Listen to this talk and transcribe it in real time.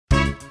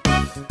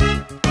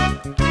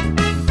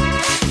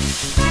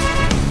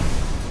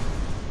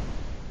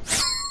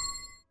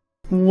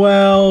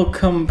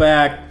Welcome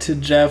back to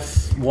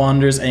Jeff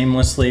Wanders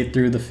Aimlessly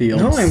Through the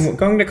Fields. No, I'm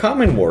going to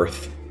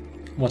Commonwealth.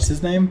 What's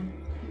his name?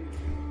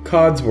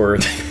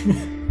 Codsworth.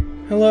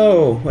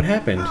 Hello, what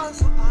happened?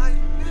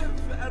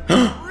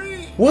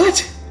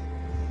 What?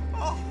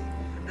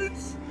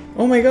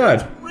 Oh my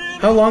god.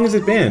 How long has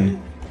it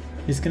been?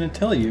 He's gonna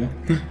tell you.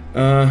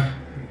 Or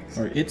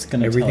it's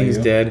gonna tell you. Everything's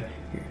dead.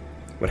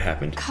 What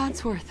happened?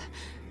 Codsworth,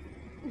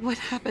 what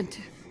happened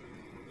to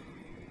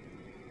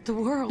the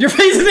world? Your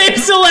face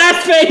is still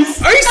ass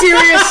face! Are you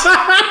serious?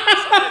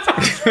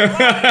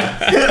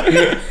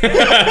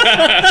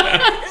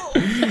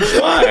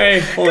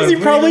 Why? Because you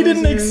probably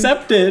didn't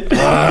accept it.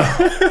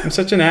 I'm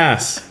such an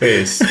ass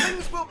face.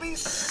 Things will be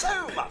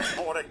so much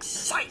more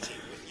exciting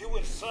with you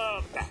and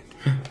Sir back.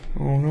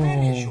 Oh no.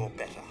 Where is your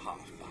better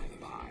half, by the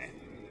by?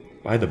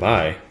 By the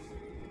by.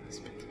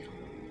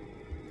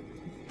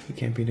 He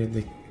can't be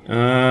deadly.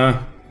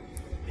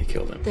 He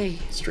killed him.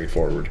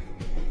 Straightforward.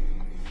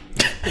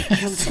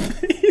 Killed him.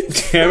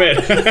 Damn it.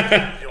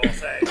 You're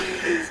saying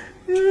these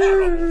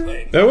terrible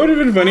things. That would have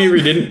been funny if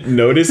we didn't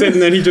notice it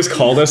and then he just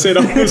called us it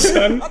all of a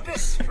sudden. A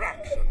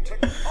distraction to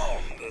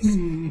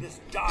calm this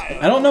dire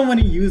I don't know when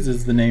he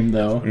uses the name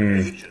though.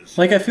 ages.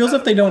 Like, I feel as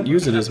if they don't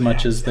use it as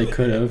much as they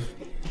could have.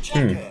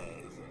 Checkers,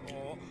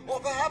 or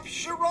perhaps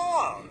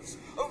charades.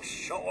 Oh,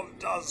 Sean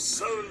does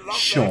so love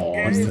Sean.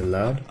 that What's game. the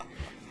loud?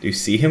 Do you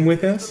see him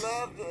with us?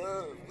 Lad,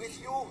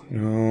 with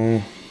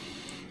you?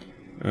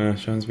 No.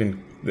 Sean's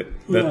been...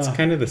 That's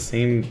kind of the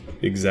same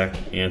exact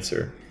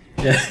answer.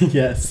 Yeah,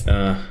 yes.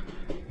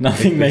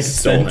 Nothing makes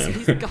stole sense. him.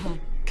 He's gone.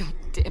 God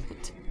damn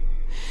it.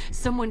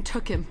 Someone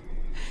took him.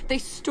 They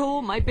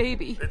stole my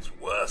baby. It's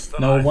worse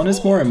than No, I one is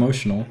thought. more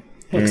emotional.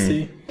 Let's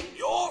see.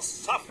 You're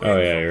suffering Oh,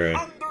 yeah, from you're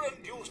right.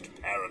 underinduced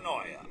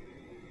paranoia.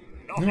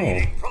 Not No.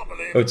 eating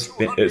properly Oh,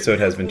 for so it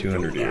has been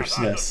 200 200 years.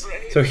 I'm Yes.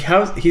 afraid. So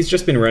he's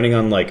just been running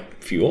on,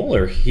 like, fuel?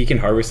 Or he can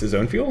harvest his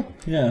own fuel?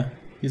 Yeah,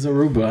 he's a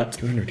robot.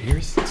 200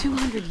 years?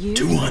 200 years?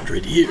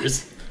 200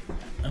 years.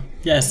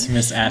 Yes,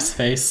 Miss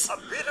Assface. A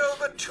bit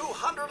over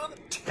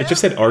 210. It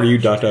just said, are you ...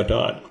 Give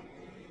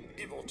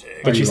or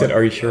take. But she you said, what?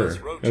 are you sure?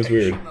 That was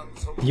weird.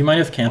 You might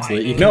have canceled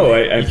it. You can, No,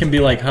 you can be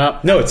like, huh?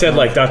 No, it said,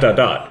 like, ...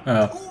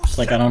 Oh, it's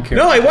like, I don't care.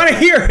 No, I want to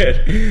hear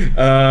it!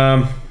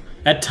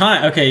 At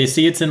time, okay, you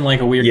see it's in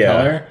like a weird Yeah.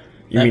 color?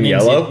 You That mean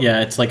means yellow?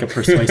 yeah, it's like a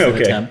persuasive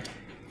Okay. attempt.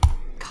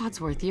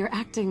 Codsworth, you're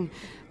acting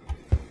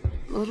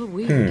a little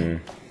weird.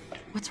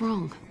 What's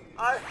wrong?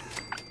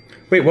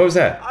 Wait, what was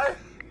that?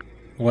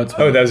 What's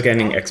Oh, that was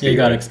getting XP. yeah, you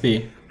got right?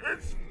 XP.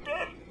 It's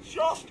been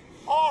just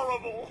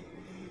horrible.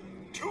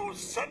 2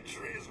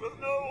 centuries with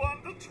no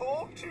one to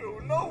talk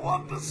to, no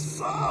one to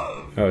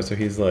serve. Oh, so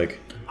he's like...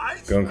 I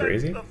Going spent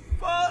crazy? the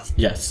first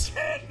Yes.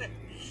 10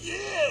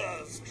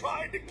 years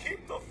trying to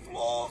keep the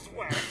floors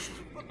wet.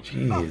 But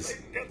Jeez. nothing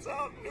gets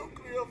out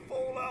nuclear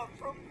fallout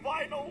from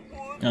vinyl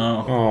wood.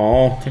 Oh.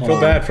 Oh, I feel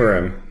bad for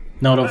him.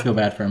 No, don't feel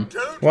bad for him.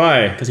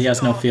 Why? Because he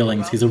has no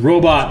feelings. He's a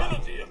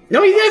robot.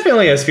 No, he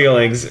definitely has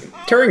feelings.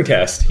 Turing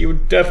test. He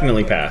would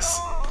definitely pass.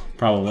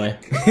 Probably.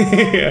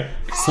 Yeah.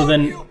 So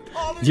then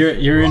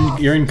you're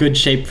in good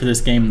shape for this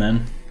game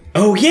then.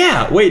 Oh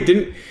yeah. Wait,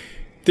 didn't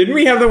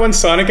we have the one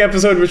Sonic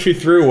episode which we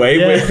threw away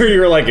Yeah. where you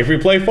were like, if we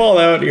play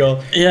Fallout,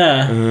 you'll...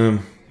 Yeah.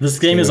 This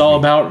game is all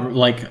about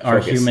like our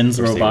Focus humans,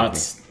 or stay with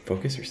robots. me.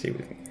 Focus or stay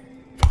with me.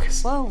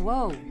 Focus. Whoa,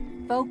 whoa.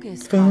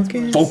 Focus.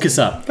 Focus. Focus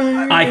up.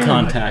 Eye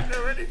contact.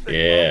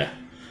 Yeah.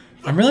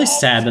 I'm really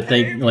sad that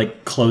they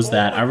like closed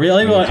that.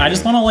 I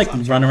just want to like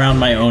run around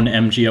my own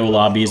MGO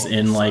lobbies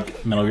in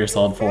like Metal Gear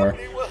Solid 4.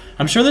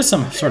 I'm sure there's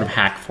some sort of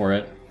hack for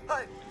it.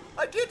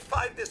 I did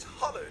find this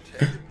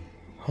holotape.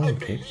 I Holotape?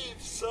 believe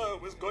Sir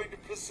was going to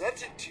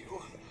present it to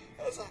you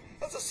as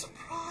a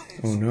surprise.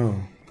 Oh no.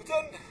 But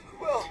then,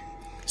 well,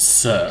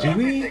 So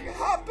everything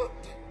happened.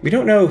 We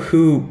don't know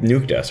who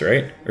nuked us,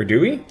 right? Or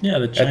do we? yeah,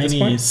 the At this point?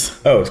 Chinese.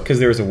 Oh, because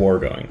there was a war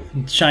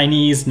going.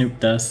 Chinese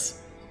nuked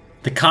us.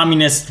 The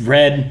communist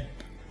red.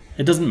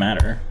 It doesn't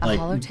matter. Like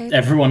holotape?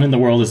 everyone in the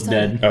world is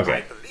dead. I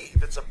Okay.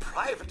 believe it's a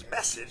private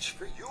message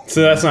for you.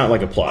 So that's not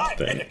like a plot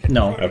thing.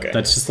 No, Okay.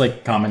 that's just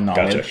like common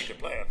Gotcha. knowledge. To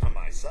play it for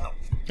myself.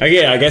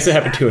 Yeah, I guess it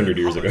happened 200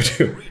 years ago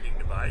too. Reading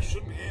device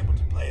should be able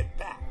to play it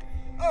back.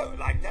 Oh,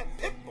 like that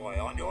Pip-Boy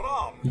on your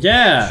arm.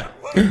 Yeah,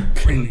 Well, brilliant.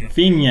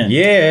 convenient.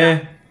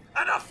 Yeah.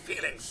 Enough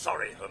feeling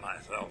sorry for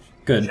myself.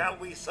 Good. Shall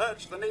we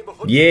search the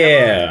neighborhood?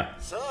 Yeah. together?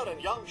 Sir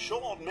and young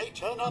Sean may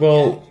turn up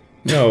Well,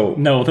 no.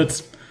 No,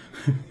 that's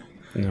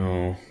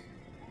No.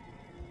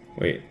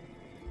 Wait.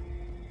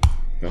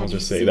 I'll Have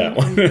just you say that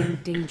seen one. anything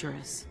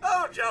dangerous. yet.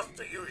 Oh, just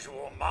the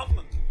usual mum.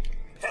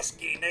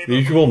 Pesky neighborhood. The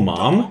usual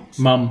mom?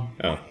 mum,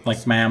 Oh.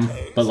 like ma'am,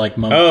 but like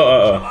mum.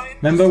 Oh.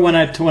 Remember when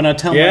I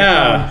tell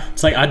Yeah. my mom,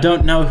 it's like I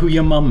don't know who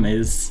your mum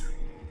is.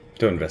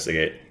 Don't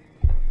investigate.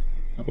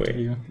 Up Wait. to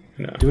you.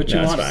 No. Do what you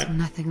no, want. It's fine.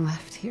 Nothing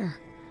left here.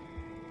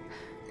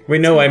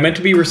 Wait, no, I meant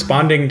to be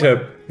responding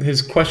to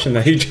his question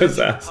that he just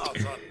asked. Parts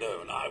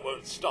unknown, I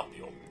won't stop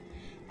you.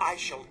 I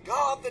shall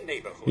guard the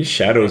neighborhood. These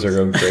shadows are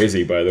going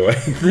crazy, by the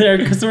way.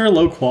 Because they're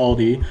low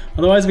quality.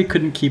 Otherwise, we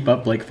couldn't keep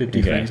up like 50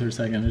 Okay. frames per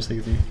second or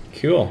 60.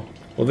 Cool.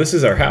 Well, this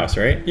is our house,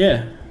 right?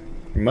 Yeah.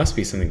 There must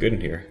be something good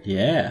in here.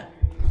 Yeah.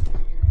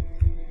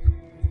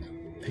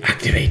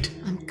 Activate.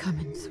 I'm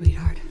coming,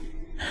 sweetheart.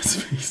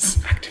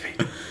 Space.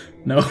 Activate.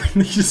 No,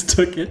 he just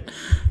took it.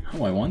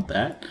 Oh, I want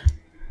that.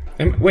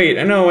 Wait,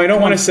 no, I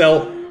don't want to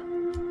sell.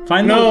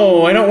 Find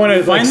No, I don't want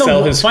to like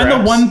sell his Find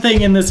scraps. the one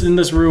thing in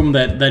this room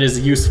that is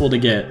useful to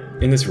get.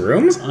 In this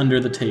room? Under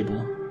the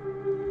table.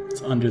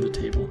 It's under the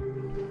table.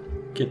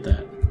 Get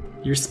that.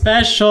 You're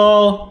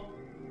special.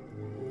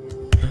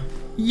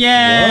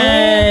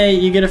 Yay!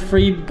 You get a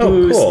free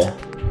boost. Oh,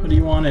 cool. What do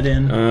you want it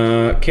in?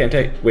 Can't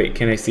I? Wait,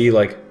 can I see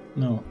like?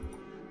 No.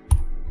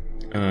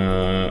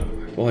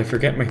 Well, I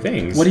forget my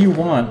things. What do you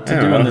want to I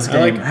do don't in know. this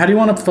game? How do you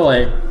want to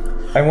play?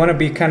 I want to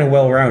be kind of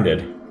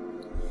well-rounded.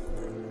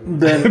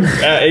 Then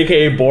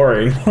AKA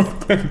boring.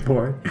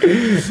 boring.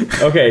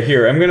 Okay,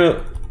 here, I'm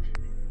gonna...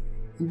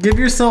 Give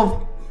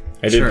yourself.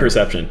 I did Sure.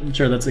 perception.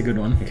 Sure, that's a good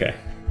one. Okay,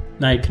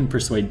 Now you can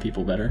persuade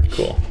people better.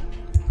 cool.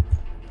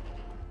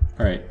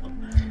 All right.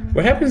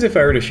 What happens if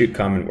I were to shoot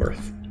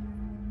Commonwealth?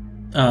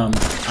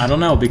 I don't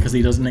know because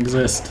he doesn't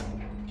exist.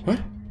 What?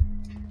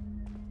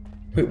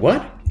 Wait,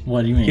 what?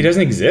 What do you mean? He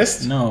doesn't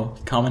exist? No,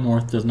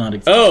 Commonwealth does not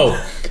exist.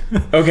 Oh!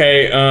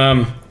 Okay,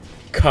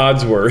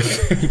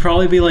 Codsworth. He'd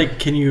probably be like,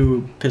 "Can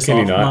you piss Can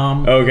off, you not?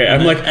 Mom?" Okay,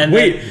 I'm like,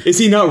 wait, is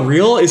he not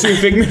real? Is he a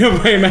figment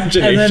of my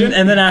imagination?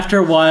 and then after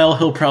a while,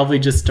 he'll probably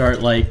just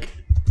start like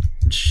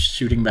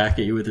shooting back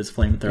at you with his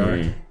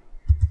flamethrower.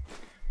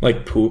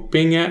 Like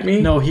pooping at me?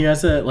 No, he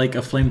has a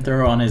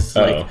flamethrower on his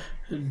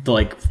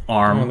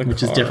arm, Oh, the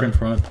which is car. different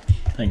from a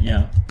thing.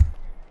 Yeah.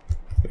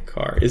 The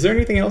car. Is there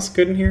anything else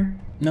good in here?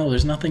 No,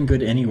 there's nothing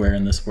good anywhere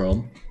in this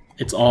world.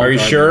 It's all. Are you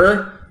garbage.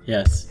 sure?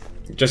 Yes.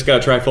 Just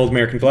gotta try fold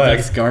American flag.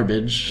 That's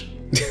garbage.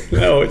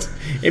 No,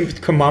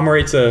 it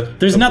commemorates a...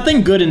 There's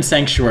nothing good in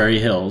Sanctuary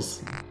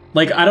Hills.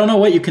 Like, I don't know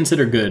what you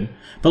consider good,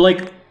 but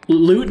like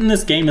loot in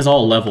this game is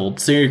all leveled,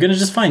 so you're gonna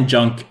just find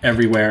junk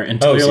everywhere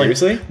until Oh, you're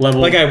seriously? like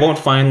leveled. Like I won't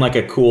find like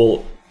a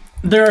cool...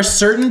 There are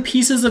certain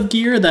pieces of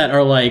gear that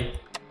are like,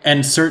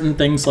 and certain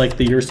things like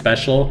the Your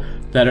Special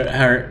that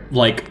are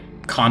like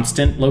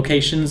constant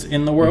locations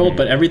in the world,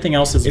 but everything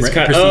else is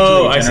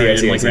procedurally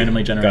generated, like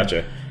randomly generated.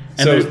 Gotcha. And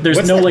So, there's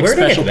what's no that? like Where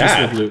did I get special piece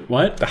that? of loot.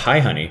 What? The high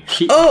honey.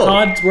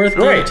 Codsworth gave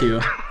right. it to you.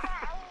 No,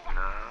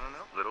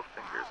 little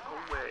fingers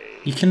away.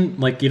 You can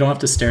like, you don't have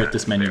to stare at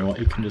this menu.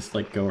 You can just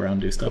like go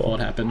around, do stuff while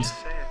it happens.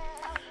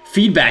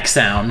 Feedback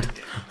sound.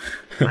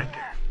 Right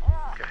there.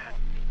 Go ahead.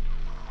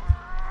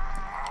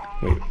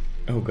 Wait.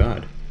 Oh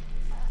god.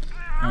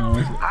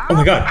 Oh, Oh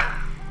my god.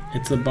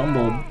 it's a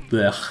bumble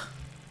blech.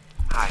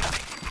 Hi.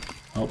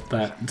 Oh,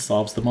 that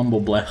solves the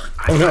mumble blech.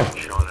 Oh no.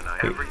 Sean and I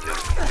every day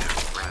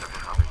right up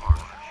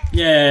Common.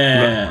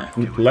 Yeah.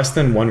 Less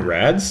than 1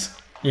 rads?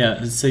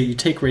 Yeah, so you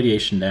take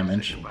radiation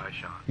damage. Bye,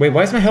 Sean. Wait,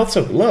 why is my health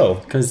so low?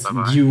 Because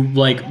you,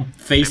 like,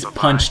 face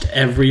punched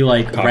every,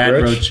 like, Cockroach?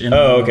 rad roach in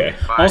Oh, the okay.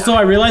 Also,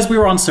 I realized we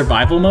were on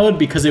survival mode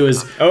because it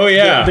was... Oh,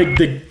 yeah.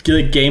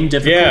 The game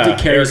difficulty Yeah,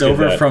 carries Eric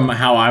did over that. from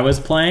how I was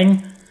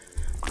playing.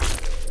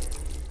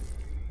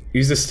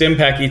 Use the stim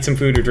pack, eat some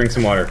food, or drink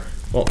some water.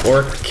 Well,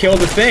 or kill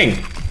the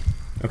thing.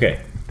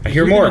 Okay. I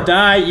hear You're more. gonna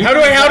die. How do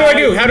I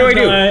do?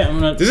 I'm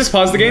gonna, Does this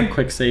pause the game?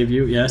 quick save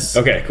you, yes.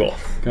 Okay, cool.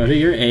 Go to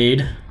your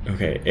aid.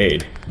 Okay,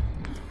 aid.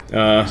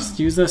 Just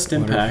use the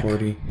stim pack.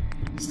 40.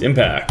 Stim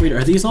pack. Wait,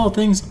 are these all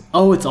things?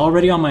 Oh, it's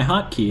already on my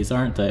hotkeys,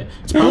 aren't they?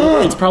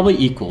 It's probably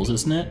equals,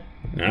 isn't it?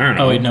 I don't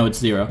know. Oh wait, no, it's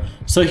 0.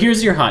 So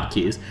here's your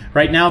hotkeys.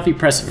 Right now, if you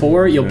press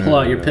 4, you'll pull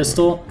out your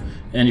pistol,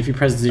 and if you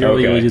press 0,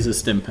 Okay. you'll use a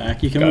stim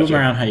pack. You can move Gotcha.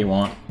 them around how you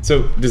want.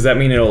 So does that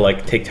mean it'll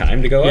like take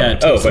time to go Yeah, up?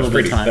 it takes a but little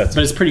bit of time, that's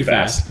but it's pretty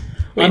fast.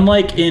 Wait.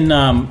 Unlike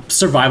in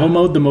survival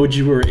mode, the mode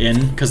you were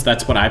in, because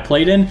that's what I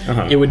played in,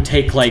 it would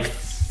take like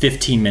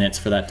 15 minutes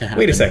for that to happen.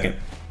 Wait a second.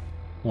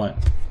 What?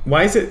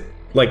 Why is it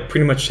like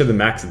pretty much to the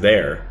max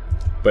there,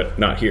 but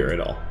not here at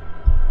all?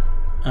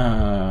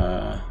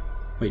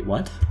 Wait,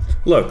 what?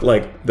 Look,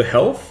 like the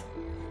health.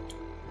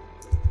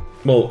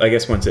 Well, I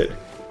guess once it.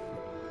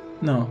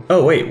 No,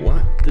 Oh wait,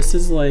 what? this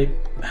is like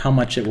how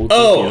much it will give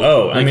you.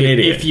 Oh, Like, I'm an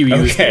idiot. If you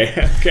use Okay,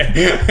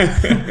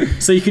 okay.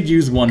 So you could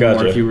use one Gotcha.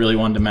 more if you really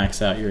wanted to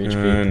max out your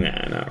HP.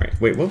 Nah, not right.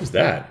 Wait, what was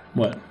that?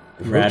 What?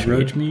 Rad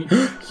roach meat?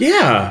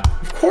 Yeah,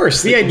 of course.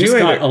 See, I You do just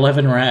got it.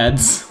 11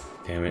 rads.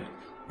 Damn it.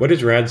 What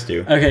does rads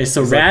do? Okay,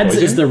 so that rads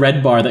poison? is the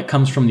red bar that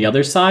comes from the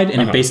other side,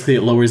 and it basically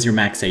lowers your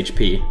max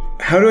HP.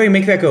 How do I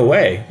make that go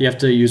away? You have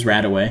to use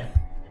rad away.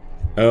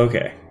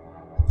 Okay.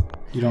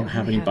 You don't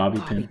have any bobby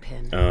pin.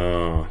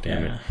 Oh,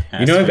 damn Yeah, it.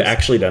 You know, I've assholes.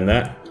 actually done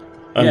that.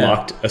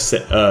 Unlocked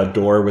a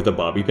door with a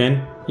bobby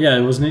pin. Yeah,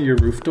 wasn't it your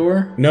roof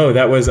door? No,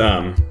 that was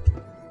at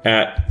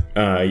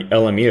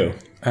LMU.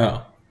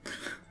 Oh.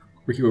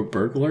 Were you a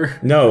burglar?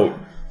 No,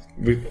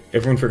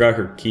 everyone forgot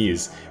her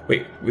keys.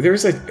 Wait,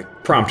 there's a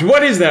prompt.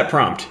 What is that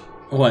prompt?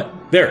 What?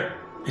 There.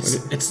 It's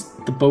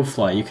the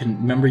bowfly. You can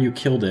remember you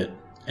killed it,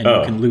 and Oh.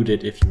 you can loot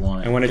it if you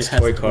want it. I want its it has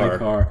toy a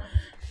car.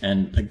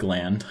 and a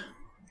gland.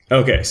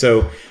 Okay,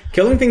 so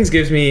killing things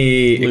gives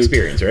me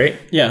experience, right?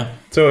 Yeah,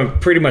 So I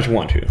pretty much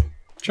want to.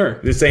 sure.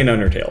 This ain't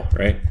Undertale,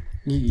 right?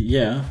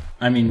 Yeah,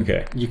 I mean,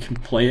 Okay. you can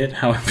play it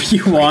however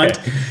you want.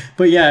 Okay.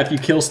 But yeah, if you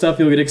kill stuff,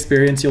 you'll get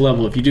experience, you'll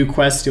level. If you do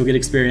quests, you'll get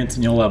experience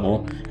and you'll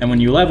level. And when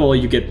you level,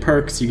 you get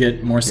perks, you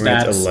get more We're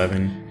at stats.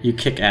 11. You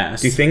kick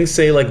ass. Do things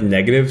say like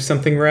negative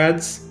something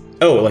rads?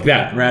 Oh, like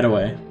that. Rad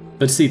away.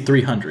 But see,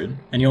 300,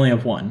 and you only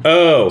have 1.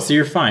 Oh. So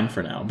you're fine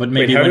for now. But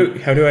maybe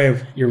Wait, how do I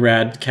have... your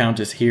rad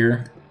count is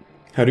here.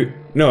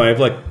 No, I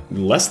have like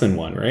less than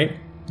 1, right?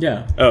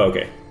 Yeah. Oh,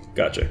 okay.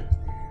 Gotcha.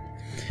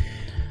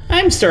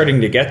 I'm starting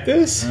to get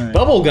this. Right.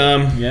 Bubble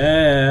gum.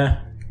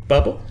 Yeah.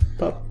 Bubble.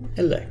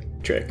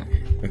 Electric.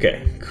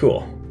 Okay,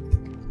 cool.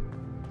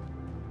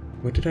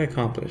 What did I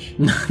accomplish?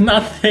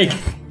 Nothing.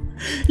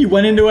 You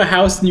went into a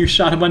house and you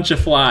shot a bunch of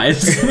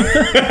flies.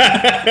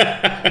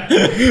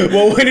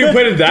 Well, when you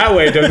put it that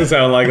way, it doesn't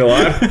sound like a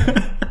lot.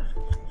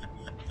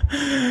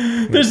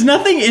 There's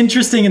nothing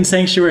interesting in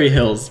Sanctuary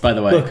Hills, by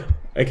the way. Look,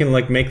 I can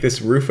like make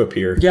this roof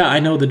appear. Yeah, I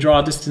know the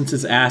draw distance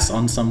is ass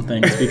on some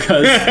things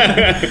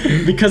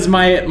because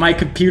my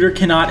computer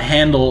cannot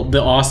handle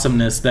the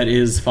awesomeness that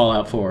is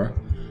Fallout 4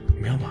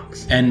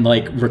 Mailbox. and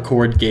like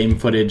record game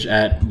footage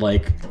at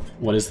like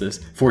what is this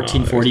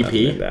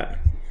 1440p.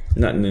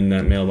 Nothing in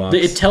that mailbox.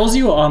 It tells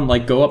you on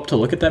like go up to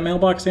look at that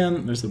mailbox,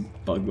 Dan. There's a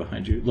bug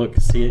behind you. Look,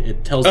 see it.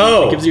 It tells you.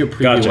 Oh, It gives you a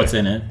preview gotcha. what's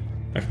in it.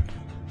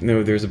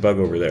 No, there's a bug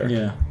over there.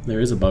 Yeah, there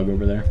is a bug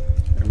over there.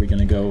 Are we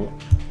gonna go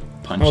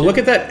punch it? Oh, look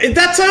at that!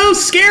 That's so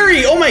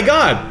scary! Oh my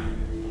god!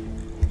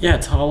 Yeah,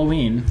 it's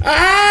Halloween.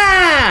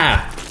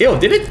 Ah! Ew,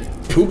 did it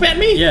poop at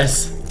me?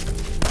 Yes.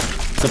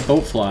 It's a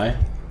boat fly.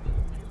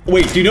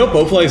 Wait, do you know what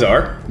bowflies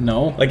are?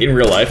 No. Like in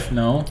real life?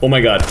 No. Oh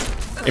my god.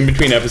 In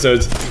between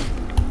episodes,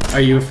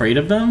 Are you afraid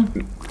of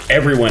them?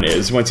 everyone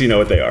is once you know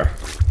what they are.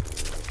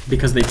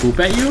 Because they poop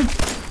at you?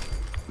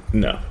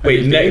 No.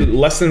 Wait, they big?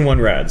 less than 1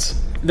 rads.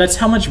 That's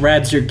how much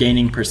rads you're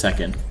gaining per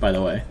second, by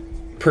the way.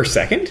 Per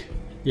second?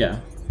 Yeah.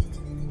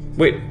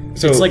 Wait,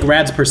 so... It's like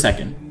rads per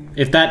second.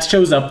 If that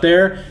shows up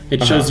there,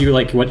 it shows you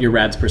like what your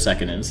rads per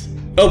second is.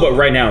 Oh, but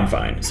right now I'm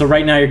fine. So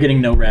right now you're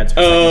getting no rads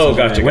per second. Oh, So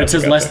gotcha, when it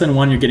gotcha, says less gotcha. than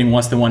 1, you're getting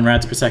less than 1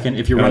 rads per second.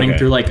 If you're running Okay.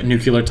 through like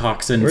nuclear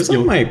toxins, Where's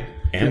all my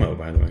ammo,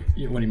 by the way?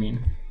 What do you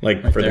mean?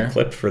 Like, Right for there. the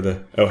clip, for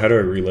the... Oh, how do I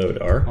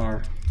reload? R?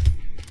 R.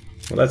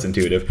 Well, that's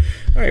intuitive.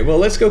 Alright, well,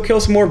 let's go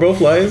kill some more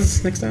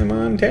bowflies next time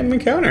on Tandem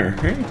Encounter,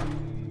 right?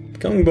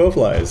 Killing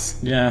bowflies.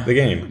 Yeah. The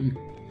game.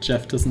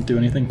 Jeff doesn't do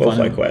anything Bowfly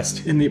fun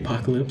quest. in the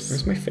apocalypse.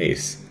 Where's my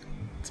face?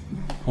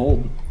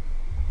 Hold.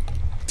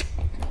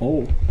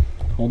 Hold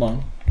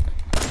on.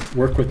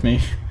 Work with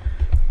me.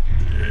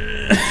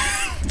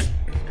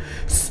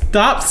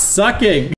 Stop sucking!